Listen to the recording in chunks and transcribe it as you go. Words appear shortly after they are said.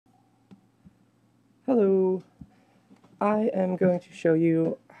Hello, I am going to show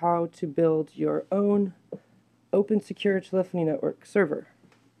you how to build your own open secure telephony network server.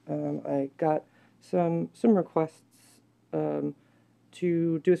 I got some requests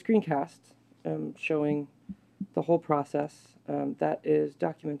to do a screencast showing the whole process that is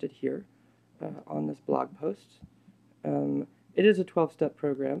documented here on this blog post. It is a 12-step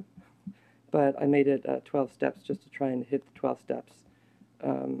program, but I made it 12 steps just to try and hit the 12 steps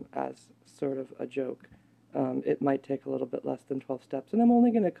as sort of a joke. It might take a little bit less than 12 steps, and I'm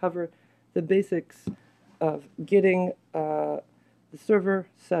only going to cover the basics of getting the server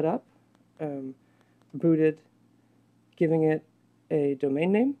set up, booted, giving it a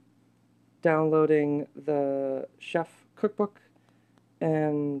domain name, downloading the chef cookbook,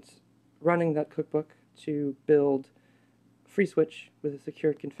 and running that cookbook to build FreeSwitch with a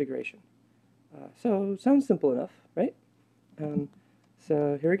secured configuration. So sounds simple enough, right?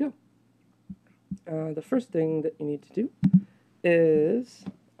 So here we go. The first thing that you need to do is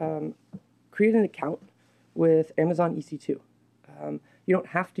create an account with Amazon EC2. You don't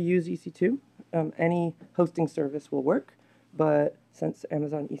have to use EC2. Any hosting service will work, but since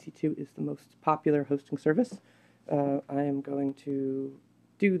Amazon EC2 is the most popular hosting service, I am going to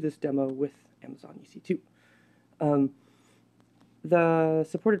do this demo with Amazon EC2. The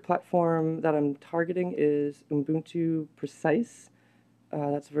supported platform that I'm targeting is Ubuntu Precise.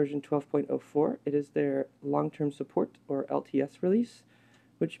 That's version 12.04. It is their long-term support, or LTS release,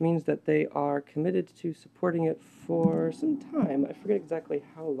 which means that they are committed to supporting it for some time. I forget exactly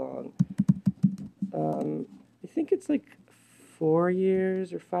how long. I think it's like 4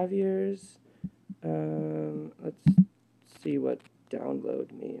 years or 5 years. Let's see what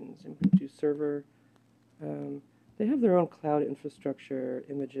download means. Ubuntu server. They have their own cloud infrastructure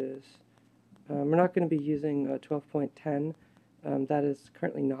images. We're not going to be using 12.10. That is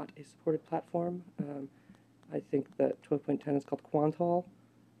currently not a supported platform. I think that 12.10 is called Quantal.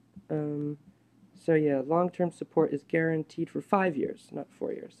 So yeah, long-term support is guaranteed for 5 years, not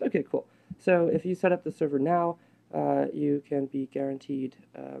 4 years. Okay, cool. So if you set up the server now, you can be guaranteed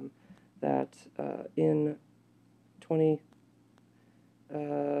that in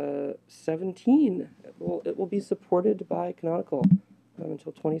 2017 it will be supported by Canonical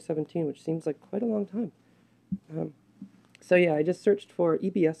until 2017, which seems like quite a long time. So yeah, I just searched for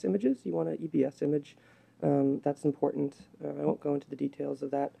EBS images. You want an EBS image. That's important. I won't go into the details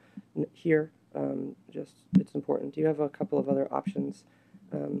of that here. Just it's important. You have a couple of other options.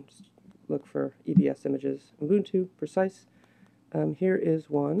 Just look for EBS images. Ubuntu Precise. Here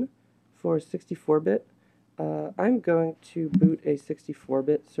is one for 64-bit. I'm going to boot a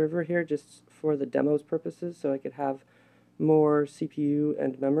 64-bit server here just for the demo's purposes, so I could have more CPU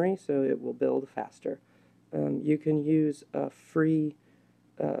and memory, so it will build faster. You can use a free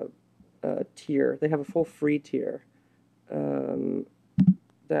tier. They have a full free tier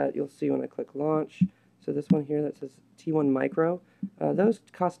that you'll see when I click launch. So this one here that says T1 Micro, those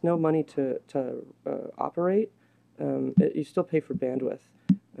cost no money to operate. You still pay for bandwidth,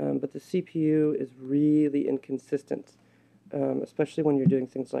 but the CPU is really inconsistent, especially when you're doing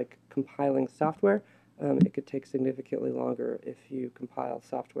things like compiling software. It could take significantly longer if you compile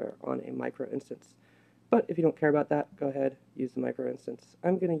software on a micro instance. But if you don't care about that, go ahead, use the micro instance.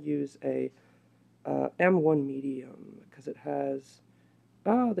 I'm going to use a M1 medium because it has,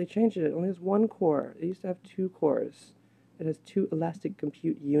 they changed it. It only has 1 core. It used to have 2 cores. It has 2 elastic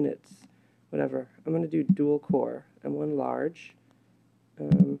compute units. Whatever. I'm going to do dual core, M1 large.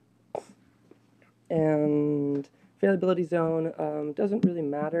 And availability zone doesn't really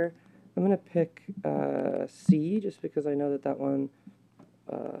matter. I'm going to pick C just because I know that that one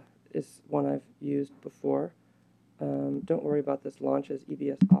is one I've used before. Don't worry about this launch as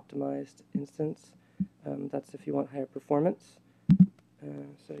EBS optimized instance. That's if you want higher performance.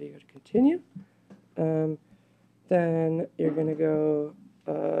 So you go to continue. Then you're going to go,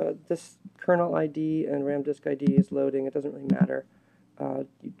 this kernel ID and RAM disk ID is loading. It doesn't really matter.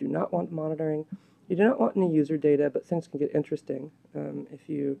 You do not want monitoring. You do not want any user data, but things can get interesting. If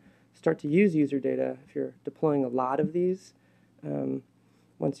you start to use user data, if you're deploying a lot of these,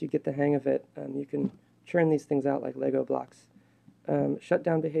 once you get the hang of it, you can churn these things out like Lego blocks.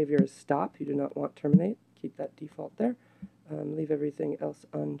 Shutdown behavior is stop. You do not want terminate. Keep that default there. Leave everything else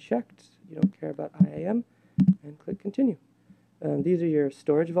unchecked. You don't care about IAM. And click continue. These are your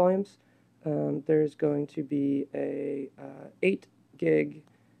storage volumes. There's going to be a 8 gig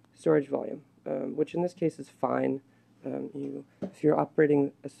storage volume, which in this case is fine. If you're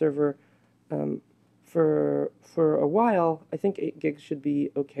operating a server for a while, I think 8 gigs should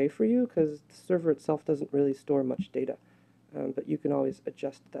be okay for you because the server itself doesn't really store much data. But you can always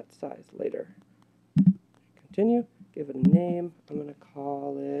adjust that size later. continue, give it a name. I'm going to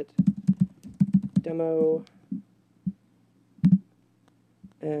call it demo,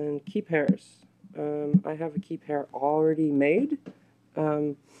 and key pairs. I have a key pair already made.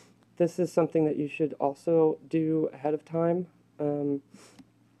 This is something that you should also do ahead of time,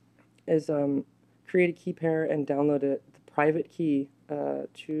 create a key pair and download it, the private key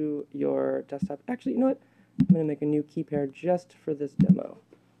to your desktop. Actually, you know what? I'm going to make a new key pair just for this demo.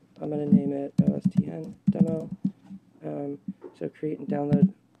 I'm going to name it OSTN demo. So create and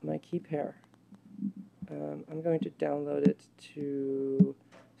download my key pair. I'm going to download it to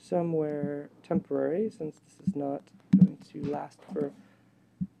somewhere temporary, since this is not going to last for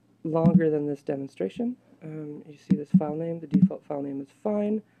longer than this demonstration. You see this file name, the default file name is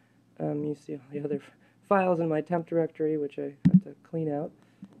fine. You see all the other files in my temp directory, which I have to clean out.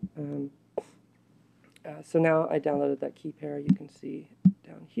 So now I downloaded that key pair. You can see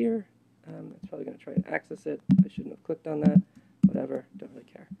down here. It's probably going to try and access it. I shouldn't have clicked on that. Whatever, don't really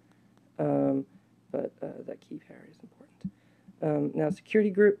care. But that key pair is important. Now, security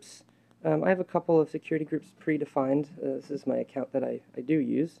groups. I have a couple of security groups predefined. This is my account that I do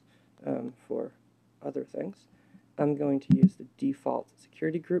use for other things. I'm going to use the default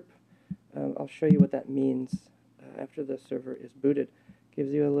security group. I'll show you what that means after the server is booted.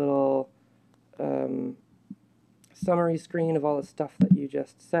 Gives you a little summary screen of all the stuff that you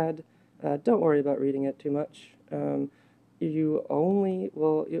just said. Don't worry about reading it too much. All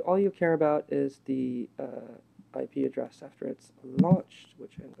you care about is the IP address after it's launched,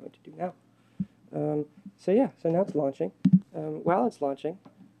 which I'm going to do now. So now it's launching. While it's launching,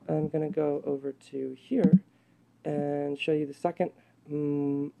 I'm going to go over to here and show you the second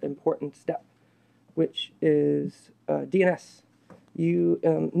important step, which is DNS. You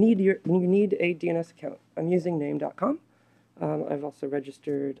need a DNS account. I'm using name.com. I've also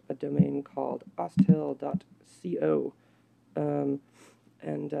registered a domain called ostil.co, and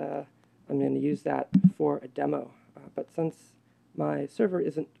I'm going to use that for a demo. But since my server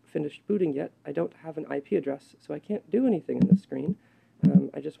isn't finished booting yet, I don't have an IP address, so I can't do anything in this screen.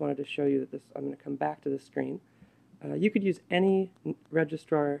 I just wanted to show you that I'm going to come back to this screen. You could use any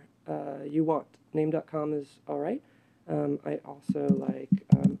registrar you want. Name.com is all right. I also like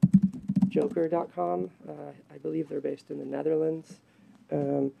Joker.com. I believe they're based in the Netherlands.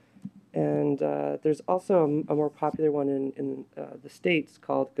 There's also a more popular one in the States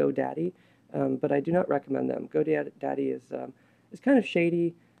called GoDaddy, but I do not recommend them. GoDaddy is kind of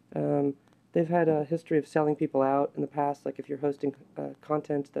shady. They've had a history of selling people out in the past, like if you're hosting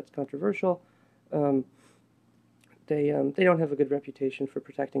content that's controversial. They don't have a good reputation for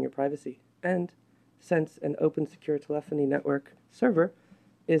protecting your privacy. And since an open secure telephony network server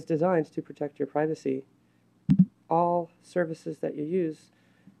is designed to protect your privacy, all services that you use,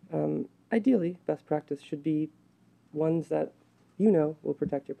 ideally, best practice should be ones that you know will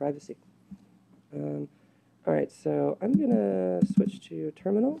protect your privacy. All right, so I'm going to switch to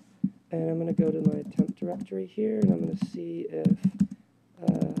terminal, and I'm going to go to my temp directory here, and I'm going to see if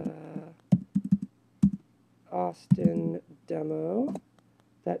Austin demo,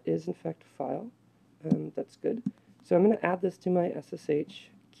 that is in fact a file. That's good. So I'm going to add this to my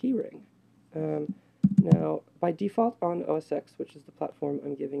SSH keyring. Now, by default on OS X, which is the platform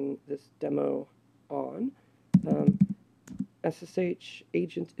I'm giving this demo on, SSH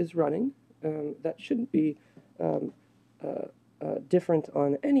agent is running. That shouldn't be different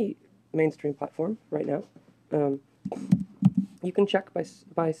on any mainstream platform right now. You can check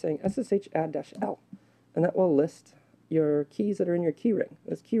by saying SSH add-L, and that will list your keys that are in your keyring.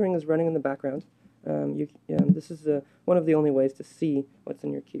 This keyring is running in the background. This is one of the only ways to see what's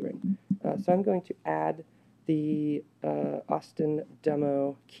in your keyring. So I'm going to add the Austin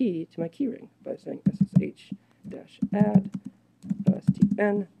demo key to my keyring by saying SSH-add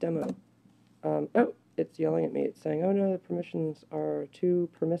OSTN demo. Oh, it's yelling at me. It's saying, oh no, the permissions are too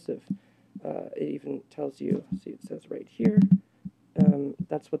permissive. It even tells you, see it says right here,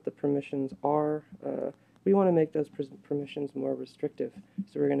 that's what the permissions are. We want to make those permissions more restrictive.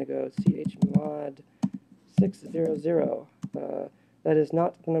 So we're going to go chmod 600. That is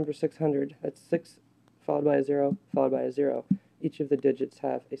not the number 600. That's 6 followed by a 0 followed by a 0. Each of the digits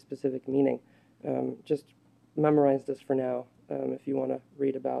have a specific meaning. Just memorize this for now. If you want to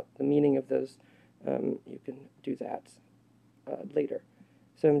read about the meaning of those, you can do that later.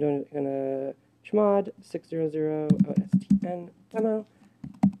 So I'm going to chmod 600 OSTN demo.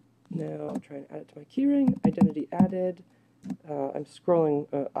 Now I'll try and add it to my keyring. Identity added. I'm scrolling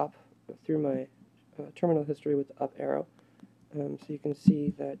up through my terminal history with the up arrow. So you can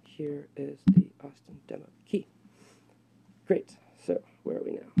see that here is the Austin demo key. Great. So where are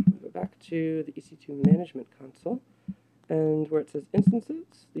we now? We'll go back to the EC2 management console, and where it says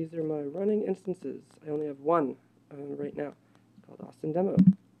instances, these are my running instances. I only have one right now. It's called Austin Demo.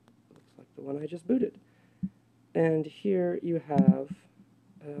 Looks like the one I just booted. And here you have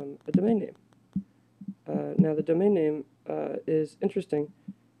a domain name. Now the domain name is interesting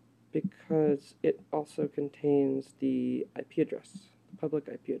because it also contains the IP address, the public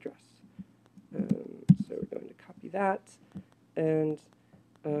IP address. So we're going to copy that, and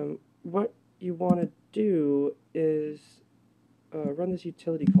what you want to do is run this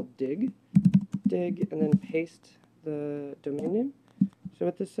utility called dig, and then paste the domain name. So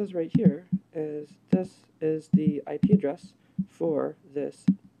what this says right here is this is the IP address for this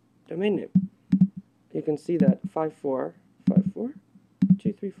domain name. You can see that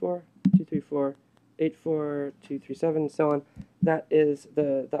 54.234.234.84.237 and so on. That is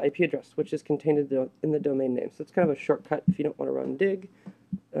the IP address, which is contained in the domain name. So it's kind of a shortcut if you don't want to run dig.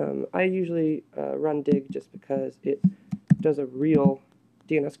 I usually run dig just because it does a real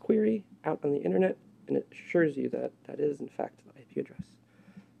DNS query out on the internet, and it assures you that that is, in fact, the IP address.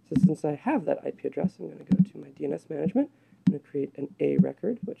 So since I have that IP address, I'm going to go to my DNS management. I'm going to create an A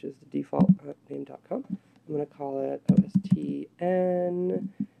record, which is the default name.com. I'm going to call it OSTN,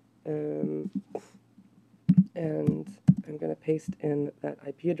 and I'm going to paste in that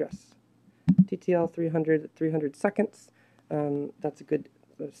IP address. TTL 300 seconds. That's a good,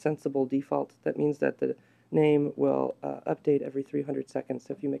 sensible default. That means that the name will update every 300 seconds.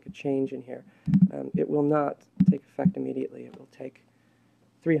 So if you make a change in here, it will not take effect immediately. It will take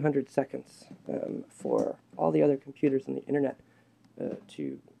 300 seconds for all the other computers on the internet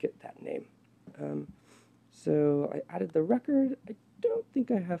to get that name. So I added the record. I don't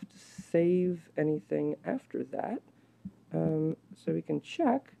think I have to save anything after that. So we can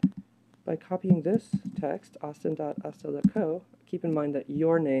check by copying this text, austin.ostl.co. Keep in mind that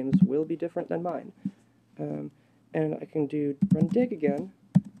your names will be different than mine. And I can do run dig again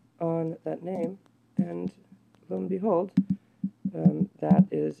on that name, and lo and behold, that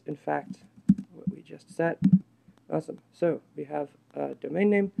is, in fact, what we just set. Awesome. So we have a domain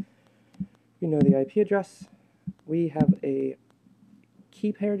name, we know the IP address, we have a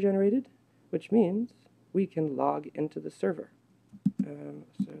key pair generated, which means we can log into the server.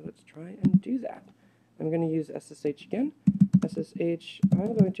 So let's try and do that. I'm going to use SSH again. SSH,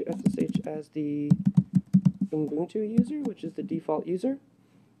 I'm going to SSH as the Ubuntu user, which is the default user.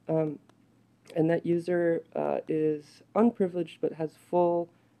 And that user is unprivileged but has full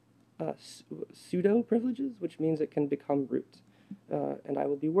sudo privileges, which means it can become root. And I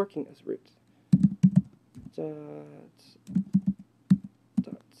will be working as root.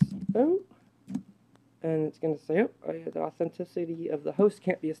 .o, and it's going to say, oh, the authenticity of the host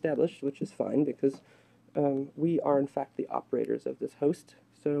can't be established, which is fine because we are in fact the operators of this host,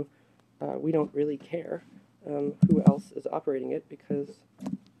 so we don't really care who else is operating it because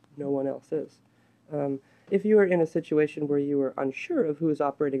no one else is. If you are in a situation where you are unsure of who is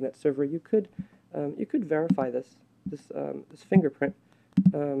operating that server, you could verify this fingerprint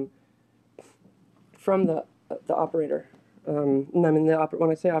from the operator. When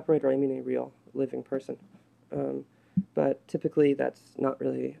I say operator, I mean a real living person. But typically, that's not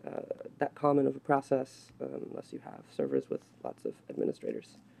really that common of a process unless you have servers with lots of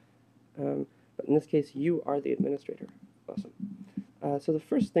administrators. But in this case, you are the administrator. Awesome. So the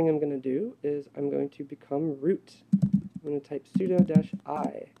first thing I'm going to do is I'm going to become root. I'm going to type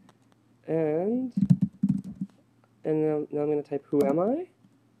sudo-i, and now I'm going to type who am I?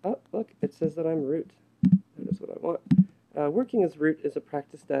 Oh, look, it says that I'm root. That is what I want. Working as root is a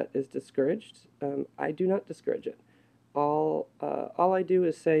practice that is discouraged. I do not discourage it. All I do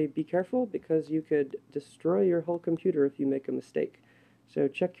is say, be careful, because you could destroy your whole computer if you make a mistake. So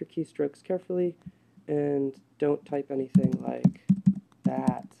check your keystrokes carefully, and don't type anything like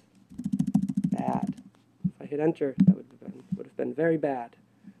that. If I hit enter, that would have been very bad.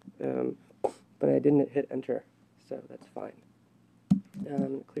 But I didn't hit enter, so that's fine.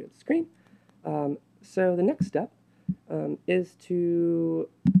 Clear the screen. So the next step is to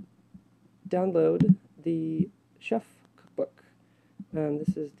download the Chef cookbook.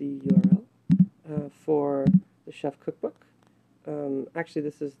 This is the URL for the Chef cookbook. Actually,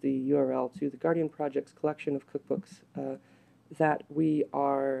 this is the URL to the Guardian Project's collection of cookbooks that we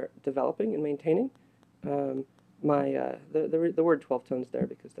are developing and maintaining. The word 12 tones there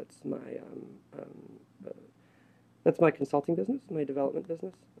because that's my consulting business, my development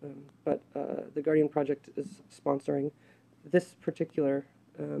business. But the Guardian Project is sponsoring this particular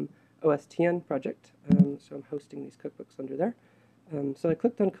OSTN project, so I'm hosting these cookbooks under there. So I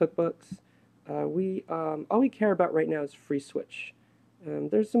clicked on cookbooks. All we care about right now is free switch.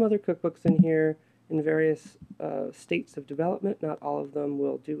 There's some other cookbooks in here in various states of development. Not all of them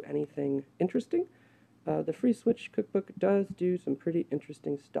will do anything interesting. The Free Switch cookbook does do some pretty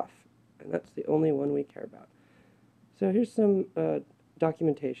interesting stuff, and that's the only one we care about. So here's some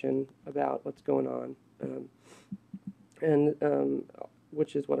documentation about what's going on,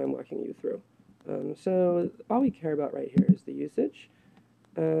 which is what I'm walking you through. So all we care about right here is the usage.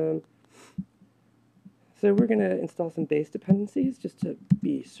 So we're going to install some base dependencies just to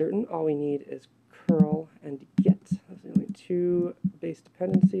be certain. All we need is curl and get. Those are the only two base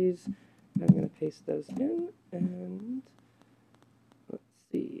dependencies. I'm going to paste those in, and let's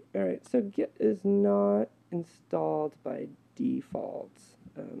see. All right, so get is not installed by default.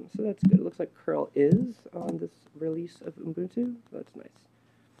 So that's good. It looks like curl is on this release of Ubuntu, so that's nice.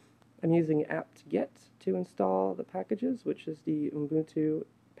 I'm using apt-get to install the packages, which is the Ubuntu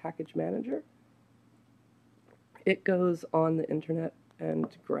package manager. It goes on the internet and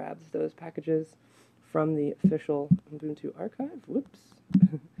grabs those packages from the official Ubuntu archive,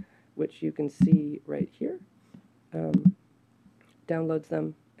 which you can see right here, downloads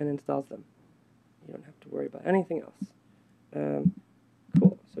them and installs them. You don't have to worry about anything else.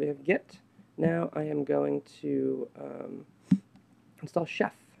 Cool, so we have Git. Now I am going to install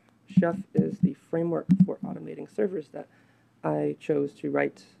Chef. Chef is the framework for automating servers that I chose to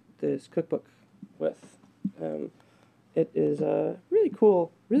write this cookbook with. It is a really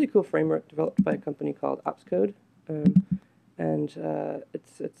cool framework developed by a company called Opscode, and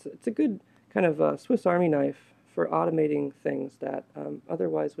it's a good kind of Swiss Army knife for automating things that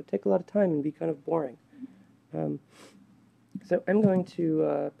otherwise would take a lot of time and be kind of boring. So I'm going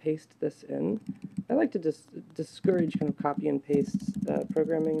to paste this in. I like to discourage kind of copy and paste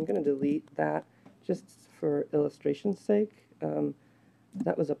programming. I'm going to delete that just for illustration's sake.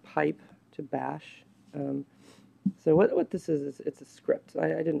 That was a pipe to bash. So what this is it's a script. I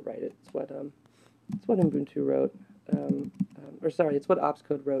didn't write it. It's what Ubuntu wrote. It's what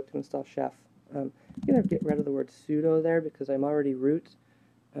Opscode wrote to install Chef. I'm going to get rid of the word sudo there because I'm already root.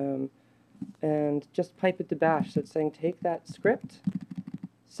 And just pipe it to bash. So it's saying take that script,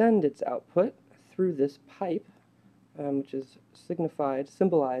 send its output through this pipe, which is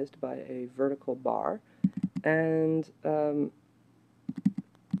symbolized by a vertical bar, and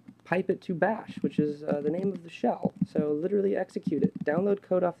pipe it to bash, which is the name of the shell. So literally execute it. Download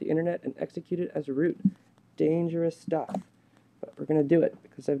code off the internet and execute it as root. Dangerous stuff. But we're going to do it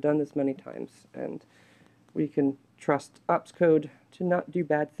because I've done this many times, and we can trust Opscode to not do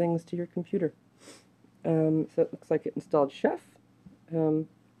bad things to your computer. So it looks like it installed Chef. It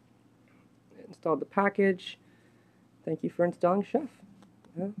installed the package. Thank you for installing Chef.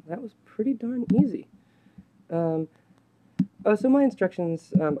 That was pretty darn easy. So my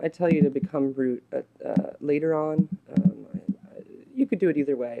instructions, I tell you to become root later on. You could do it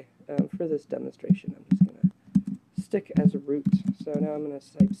either way. For this demonstration, I'm just going to stick as root. So now I'm going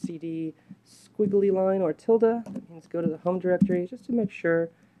to type cd squiggly line or tilde. That means go to the home directory just to make sure,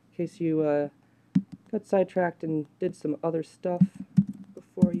 in case you got sidetracked and did some other stuff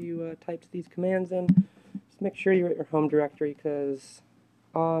before you typed these commands in. Just make sure you're at your home directory, because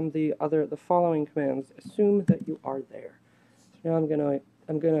the following commands assume that you are there. So now I'm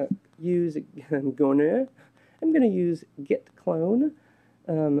gonna use git clone,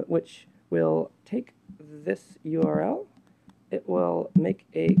 which will take this URL. It will make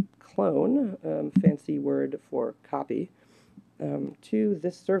a clone, fancy word for copy, to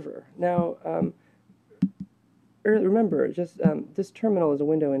this server. Now, remember, just this terminal is a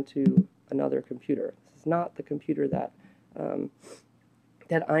window into another computer. This is not the computer that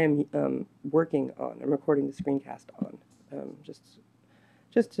that I am working on. I'm recording the screencast on.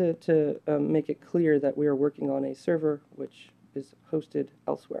 Just to make it clear that we are working on a server which is hosted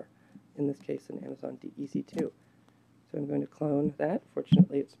elsewhere. In this case, in Amazon EC2. So I'm going to clone that.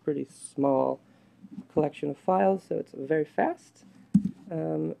 Fortunately, it's a pretty small collection of files, so it's very fast.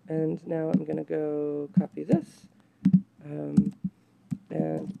 And now I'm going to go copy this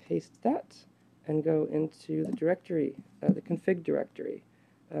and paste that and go into the directory, the config directory.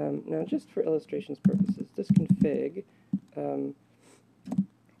 Now, just for illustration's purposes, this config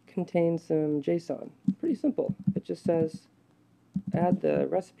contains some JSON. Pretty simple. It just says add the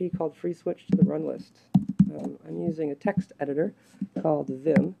recipe called free switch to the run list. I'm using a text editor called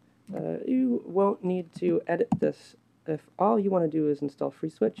Vim. You won't need to edit this if all you want to do is install free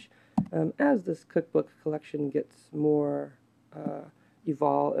switch. As this cookbook collection gets more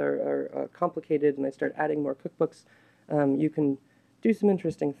complicated and I start adding more cookbooks, you can do some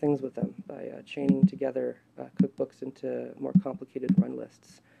interesting things with them by chaining together cookbooks into more complicated run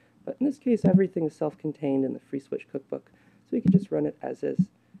lists. But in this case, everything is self-contained in the free switch cookbook. we could just run it as is.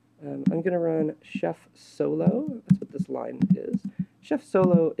 I'm going to run chef solo. That's what this line is. Chef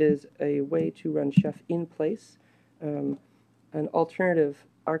solo is a way to run chef in place, an alternative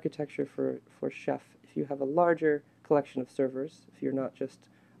architecture for chef if you have a larger collection of servers, if you're not just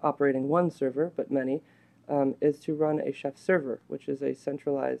operating one server but many, is to run a chef server, which is a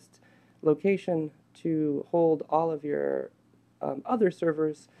centralized location to hold all of your other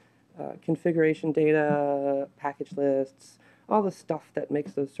servers, configuration data, package lists, all the stuff that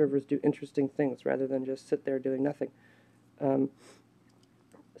makes those servers do interesting things rather than just sit there doing nothing.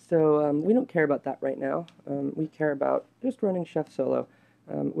 So we don't care about that right now. We care about just running chef solo,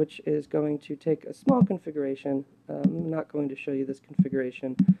 which is going to take a small configuration. I'm not going to show you this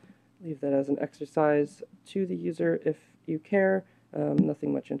configuration. Leave that as an exercise to the user if you care.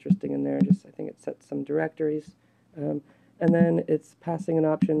 Nothing much interesting in there, just I think it sets some directories. And then it's passing an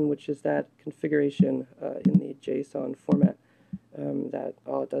option, which is that configuration in the JSON format. That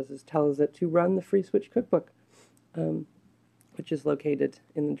all it does is tells it to run the free switch cookbook, which is located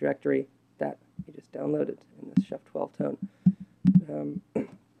in the directory that we just downloaded in this chef 12 tone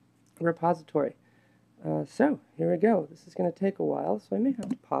repository. So here we go. This is going to take a while, so I may have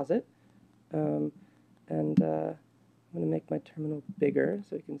to pause it. And I'm going to make my terminal bigger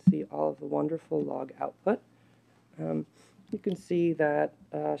so you can see all of the wonderful log output. You can see that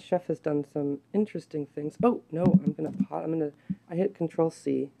Chef has done some interesting things. Oh, no, I hit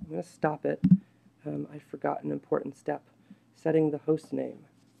Control-C. I'm going to stop it. I forgot an important step, setting the host name.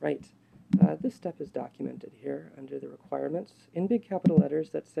 Right. This step is documented here under the requirements in big capital letters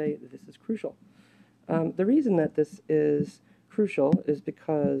that say this is crucial. The reason that this is crucial is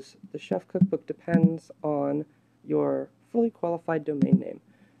because the Chef Cookbook depends on your fully qualified domain name,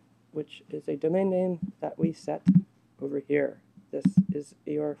 which is a domain name that we set over here. This is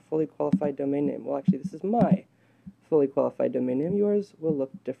your fully qualified domain name. Well, actually, this is my fully qualified domain name. Yours will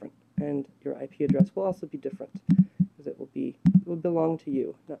look different, and your IP address will also be different, because it will belong to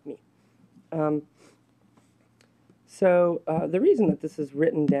you, not me. So the reason that this is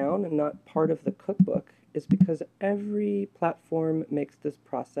written down and not part of the cookbook is because every platform makes this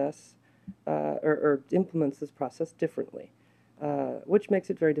process or implements this process differently, which makes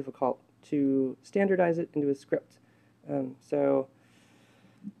it very difficult to standardize it into a script. So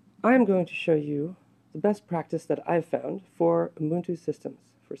I'm going to show you the best practice that I've found for Ubuntu systems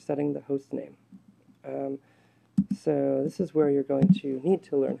for setting the host name. So this is where you're going to need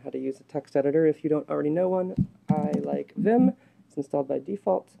to learn how to use a text editor if you don't already know one. I like Vim. It's installed by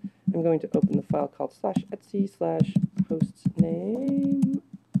default. I'm going to open the file called /etc/hostname.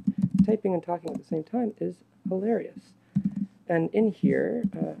 Typing and talking at the same time is hilarious. And in here,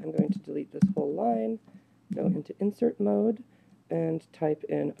 I'm going to delete this whole line, go into insert mode, and type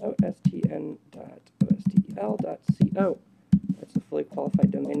in ostn.ostel.co. That's a fully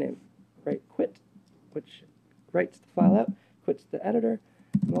qualified domain name. Right, quit, which writes the file out, quits the editor.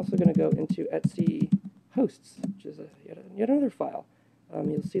 I'm also going to go into etc hosts, which is yet another file.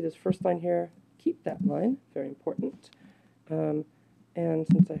 You'll see this first line here. Keep that line, very important. And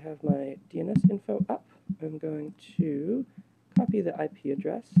since I have my DNS info up, I'm going to copy the IP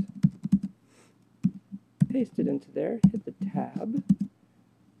address, paste it into there, hit the tab,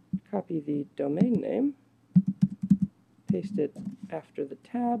 copy the domain name, paste it after the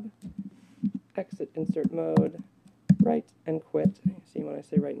tab, exit insert mode, write and quit. You see when I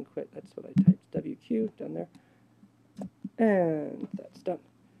say write and quit, that's what I typed, WQ, done there. And that's done.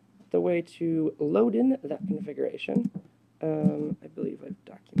 The way to load in that configuration, I believe I've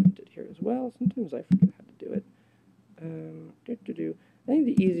documented here as well. Sometimes I forget how to do it. I think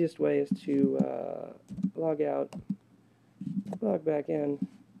the easiest way is to log out, log back in,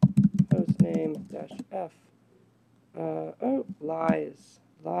 hostname -f. Oh, lies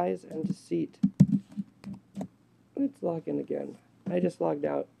and deceit. Let's log in again. I just logged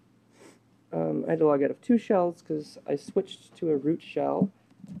out. I had to log out of 2 shells because I switched to a root shell.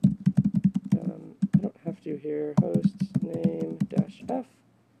 I don't have to here. Hostname -f.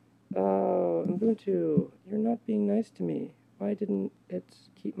 Oh, Ubuntu, you're not being nice to me. Why didn't it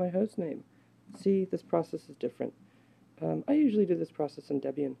keep my host name? See, this process is different. I usually do this process in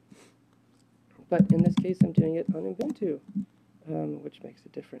Debian, but in this case I'm doing it on Ubuntu, which makes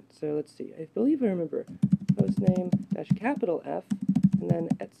it different. So let's see. I believe I remember hostname -F and then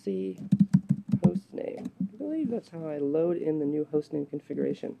etc hostname. I believe that's how I load in the new hostname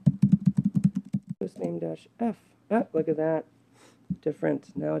configuration. Hostname -F. Ah, look at that.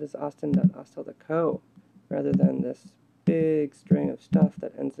 Different. Now it is ostn.ostel.co rather than this big string of stuff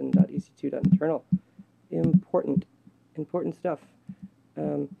that ends in .ec2.internal. Important stuff.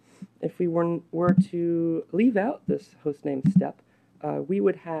 if we were to leave out this hostname step, we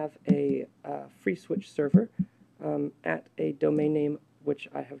would have a FreeSwitch server at a domain name which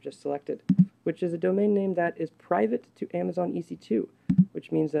I have just selected, which is a domain name that is private to Amazon EC2,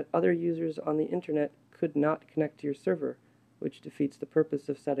 which means that other users on the internet could not connect to your server, which defeats the purpose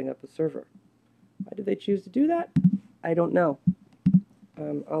of setting up a server. Why did they choose to do that? I don't know.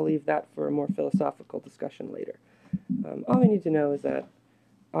 I'll leave that for a more philosophical discussion later. All we need to know is that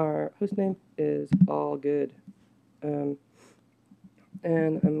our hostname is all good. And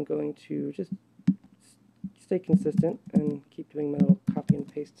I'm going to just stay consistent and keep doing my little copy and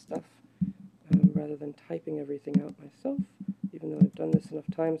paste stuff rather than typing everything out myself, even though I've done this enough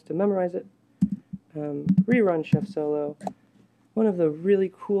times to memorize it. Rerun Chef Solo. One of the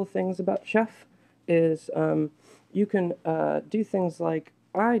really cool things about Chef is you can do things like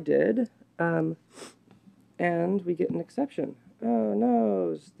I did, and we get an exception. Oh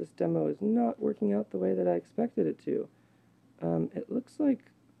no, this demo is not working out the way that I expected it to. It looks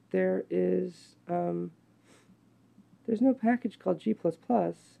like there is, there's no package called G++.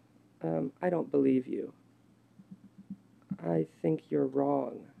 I don't believe you. I think you're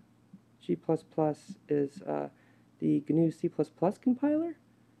wrong. G++ is the GNU C++ compiler,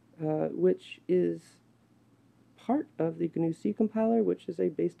 which is part of the GNU C compiler, which is a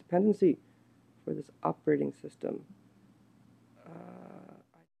base dependency for this operating system.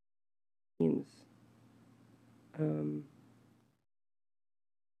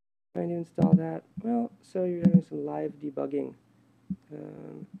 Trying to install that. Well, so you're having some live debugging.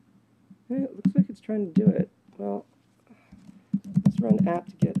 It looks like it's trying to do it. Well, let's run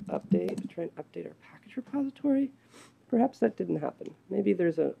apt-get update to try and update our package repository. Perhaps that didn't happen. Maybe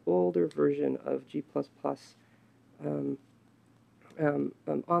there's an older version of G++ on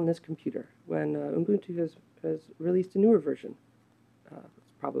this computer when Ubuntu has released a newer version.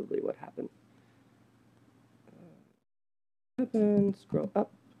 That's probably what happened. Scroll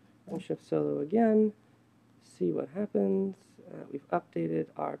up, run Chef Solo again, see what happens. We've updated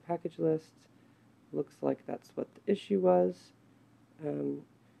our package list. Looks like that's what the issue was.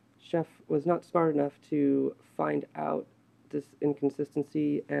 Chef was not smart enough to find out this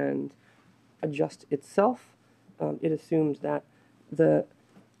inconsistency and adjust itself. It assumed that the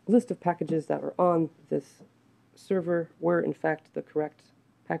list of packages that were on this server were in fact the correct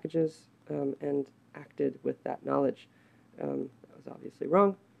packages and acted with that knowledge. That was obviously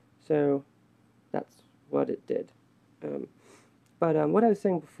wrong, so that's what it did. But what I was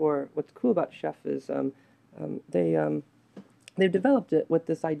saying before, what's cool about Chef is they've developed it with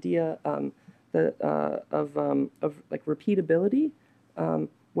this idea of like repeatability,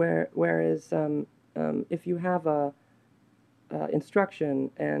 whereas if you have a instruction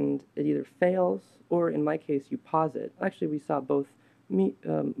and it either fails or in my case you pause it. Actually, we saw both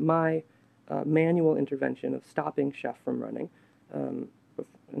my manual intervention of stopping Chef from running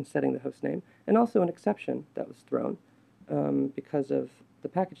and setting the host name, and also an exception that was thrown because of the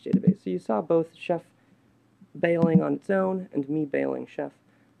package database. So you saw both Chef bailing on its own and me bailing Chef.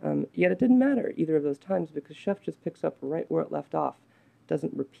 Yet it didn't matter either of those times because Chef just picks up right where it left off.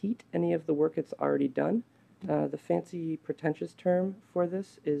 Doesn't repeat any of the work it's already done. The fancy pretentious term for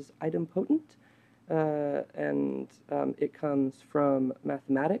this is idempotent, and it comes from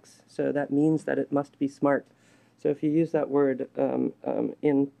mathematics, so that means that it must be smart. So if you use that word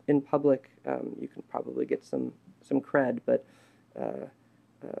in public, you can probably get some cred, but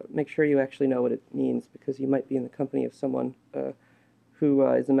make sure you actually know what it means, because you might be in the company of someone who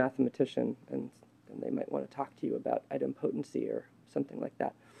is a mathematician, and they might want to talk to you about idempotency or something like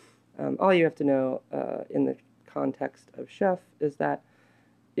that. All you have to know in the context of Chef is that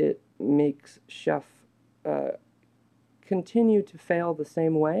it makes Chef continue to fail the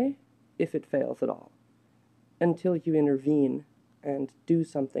same way if it fails at all, until you intervene and do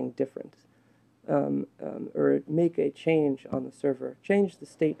something different, or make a change on the server, change the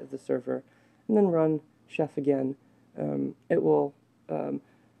state of the server, and then run Chef again. It will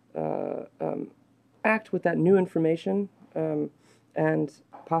act with that new information and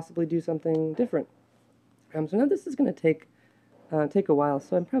possibly do something different. So now this is going to take a while,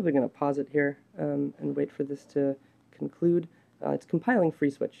 so I'm probably going to pause it here and wait for this to conclude. It's compiling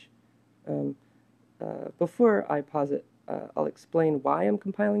FreeSwitch. Before I pause it, I'll explain why I'm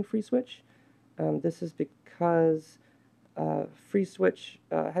compiling FreeSwitch. This is because FreeSwitch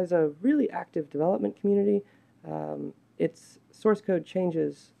has a really active development community. Its source code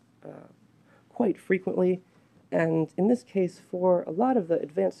changes quite frequently, and in this case, for a lot of the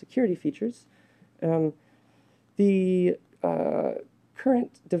advanced security features, the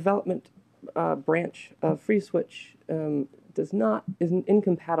current development branch of FreeSwitch is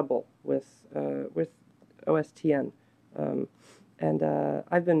incompatible with OSTN, and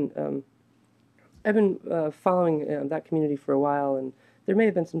I've been following that community for a while, and there may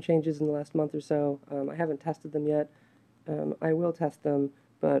have been some changes in the last month or so. I haven't tested them yet. I will test them,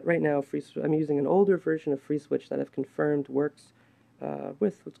 but right now I'm using an older version of FreeSwitch that I've confirmed works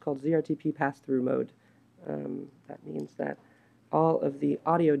with what's called ZRTP pass-through mode. That means that all of the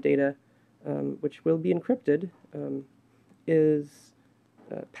audio data, which will be encrypted, is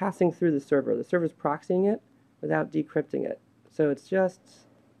passing through the server. The server's proxying it without decrypting it. So it's just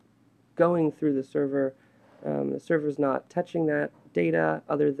going through the server. The server's not touching that data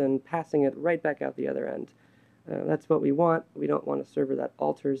other than passing it right back out the other end. That's what we want. We don't want a server that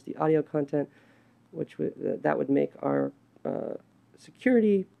alters the audio content, which that would make our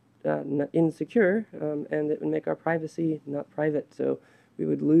security insecure, and it would make our privacy not private. So we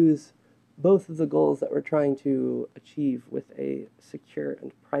would lose both of the goals that we're trying to achieve with a secure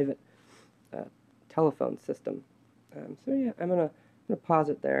and private telephone system. So yeah, I'm gonna pause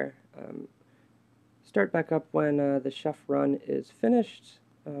it there. Start back up when the chef run is finished,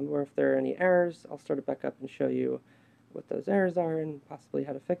 or if there are any errors, I'll start it back up and show you what those errors are and possibly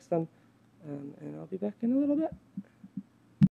how to fix them. And I'll be back in a little bit.